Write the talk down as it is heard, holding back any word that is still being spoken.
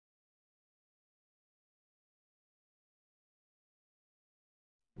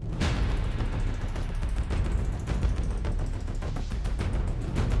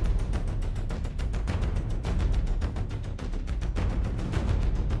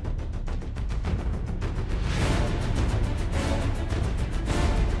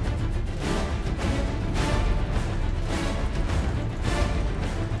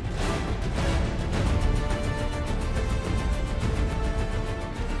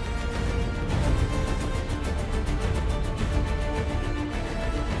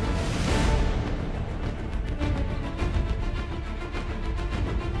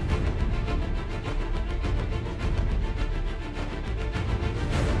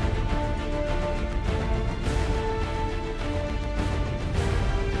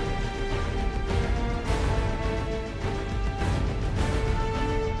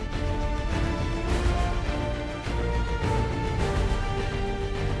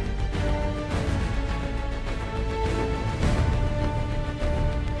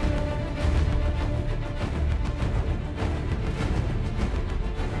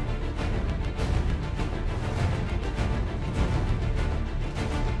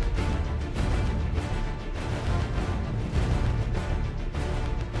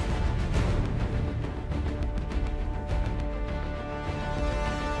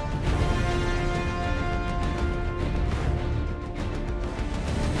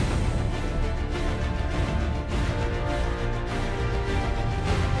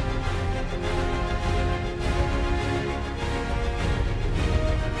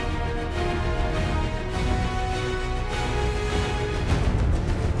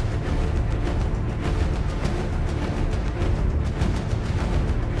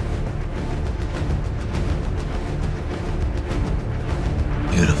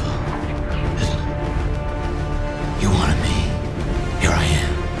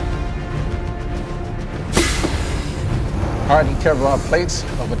Hardened Kevlar plates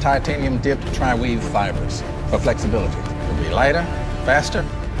over titanium dipped tri-weave fibers for flexibility. It'll be lighter, faster.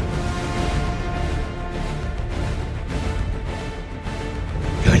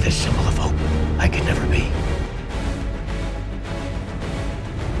 You're the symbol of hope I could never be.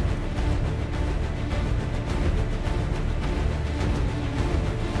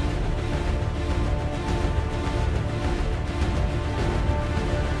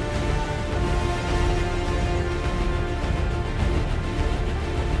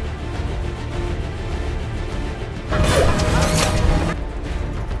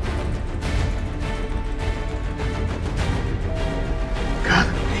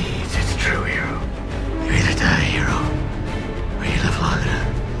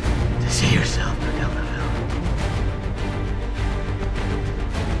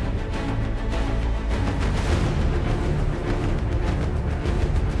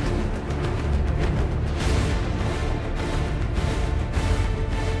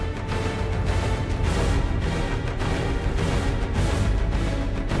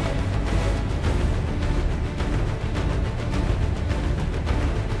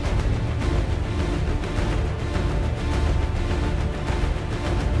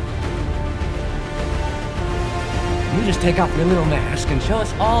 You just take off your little mask and show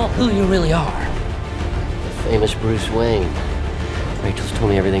us all who you really are. The famous Bruce Wayne. Rachel's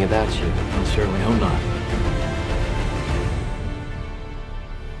told me everything about you. I certainly hope not.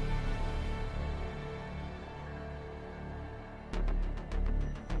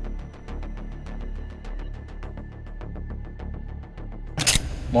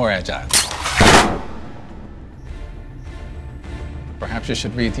 More agile. Perhaps you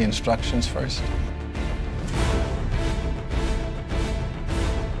should read the instructions first.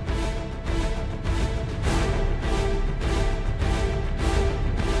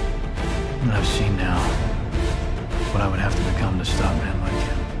 I've seen now what I would have to become to stop men like you.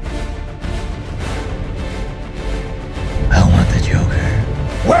 I want the Joker.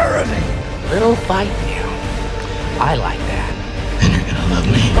 Where is he? Little fight you. I like that. Then you're gonna love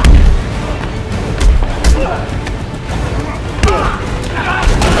me.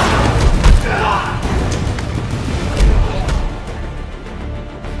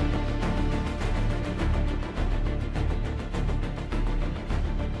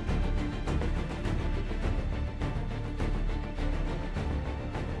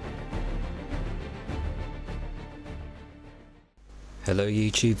 Hello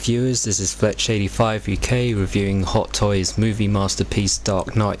YouTube viewers, this is Fletch85 UK reviewing Hot Toys movie masterpiece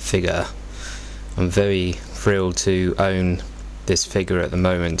Dark Knight figure. I'm very thrilled to own this figure at the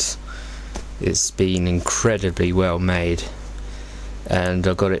moment. It's been incredibly well made, and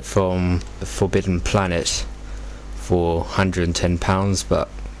I got it from Forbidden Planet for £110, but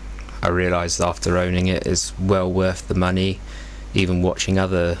I realised after owning it it's well worth the money. Even watching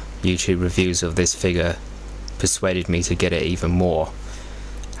other YouTube reviews of this figure persuaded me to get it even more,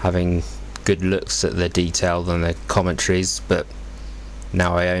 having good looks at the detail and the commentaries. But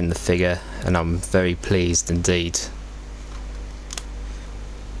now I own the figure and I'm very pleased indeed.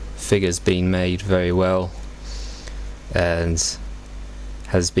 Figure's been made very well and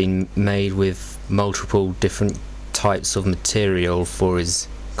has been made with multiple different types of material for his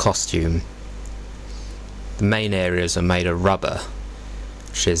costume. The main areas are made of rubber,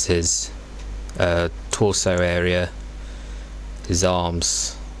 which is his torso area, his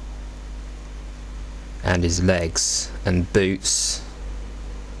arms and his legs and boots,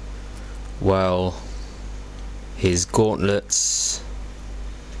 while his gauntlets,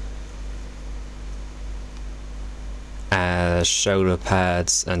 shoulder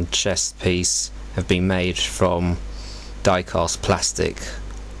pads and chest piece have been made from die-cast plastic,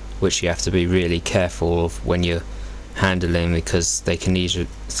 which you have to be really careful of when you're handling because they can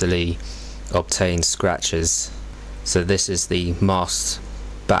easily obtain scratches. So this is the masked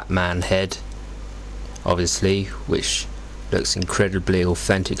Batman head, obviously, which looks incredibly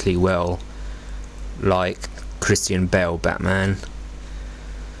authentically well like Christian Bale Batman,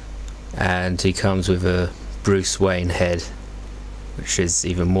 and he comes with a Bruce Wayne head, which is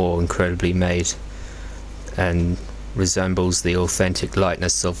even more incredibly made and resembles the authentic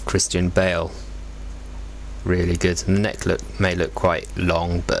likeness of Christian Bale. Really good. And the neck may look quite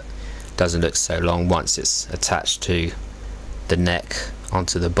long, but doesn't look so long once it's attached to the neck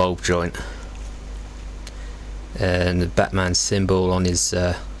onto the bulb joint. And the Batman symbol on his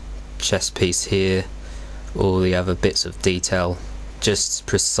chest piece here, all the other bits of detail, just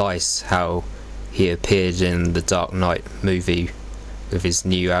precise how he appeared in the Dark Knight movie with his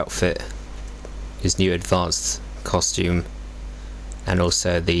new outfit, his new advanced costume, and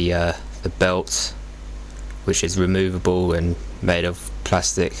also the belt which is removable and made of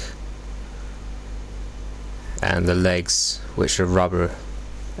plastic, and the legs, which are rubber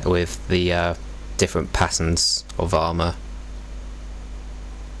with the different patterns of armour,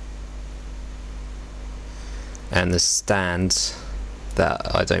 and the stand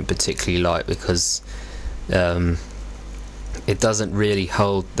that I don't particularly like because it doesn't really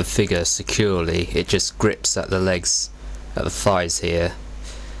hold the figure securely. It just grips at the legs, at the thighs here,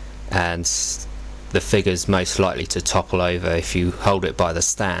 and the figure's most likely to topple over if you hold it by the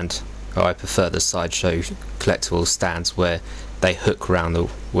stand. Or I prefer the Sideshow collectible stands where they hook around the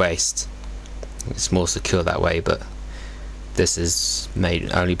waist. It's more secure that way, but this is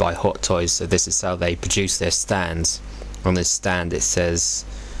made only by Hot Toys, so this is how they produce their stands. On this stand it says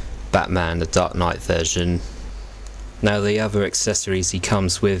Batman the Dark Knight version. Now the other accessories he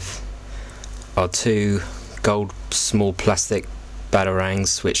comes with are two gold small plastic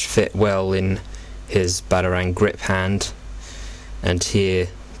batarangs which fit well in his batarang grip hand, and here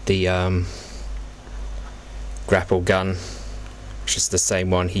the grapple gun, which is the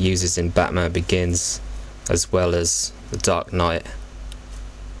same one he uses in Batman Begins as well as the Dark Knight,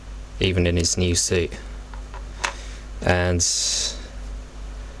 even in his new suit, and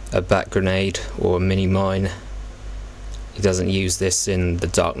a bat grenade or a mini mine. He doesn't use this in the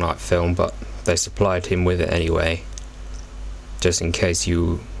Dark Knight film, but they supplied him with it anyway, just in case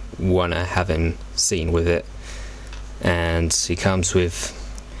you want to have him seen with it. And he comes with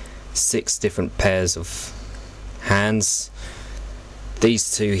 6 different pairs of hands.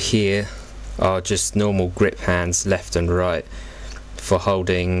 These two here are just normal grip hands, left and right, for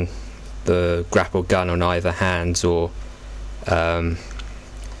holding the grapple gun on either hand, or a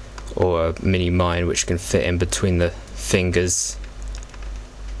mini mine which can fit in between the fingers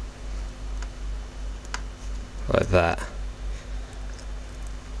like that.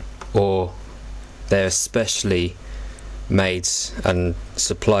 Or they're especially made and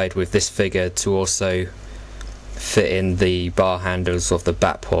supplied with this figure to also fit in the bar handles of the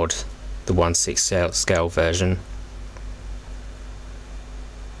Batpod, the 1/6 scale version.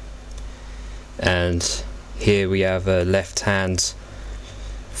 And here we have a left hand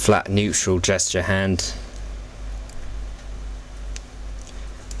flat neutral gesture hand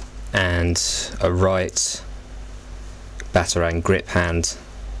and a right batarang grip hand,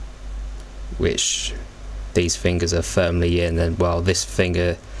 which these fingers are firmly in, and while this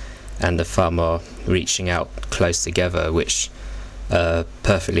finger and the thumb are reaching out close together, which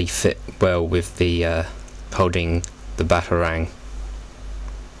perfectly fit well with the holding the batarang.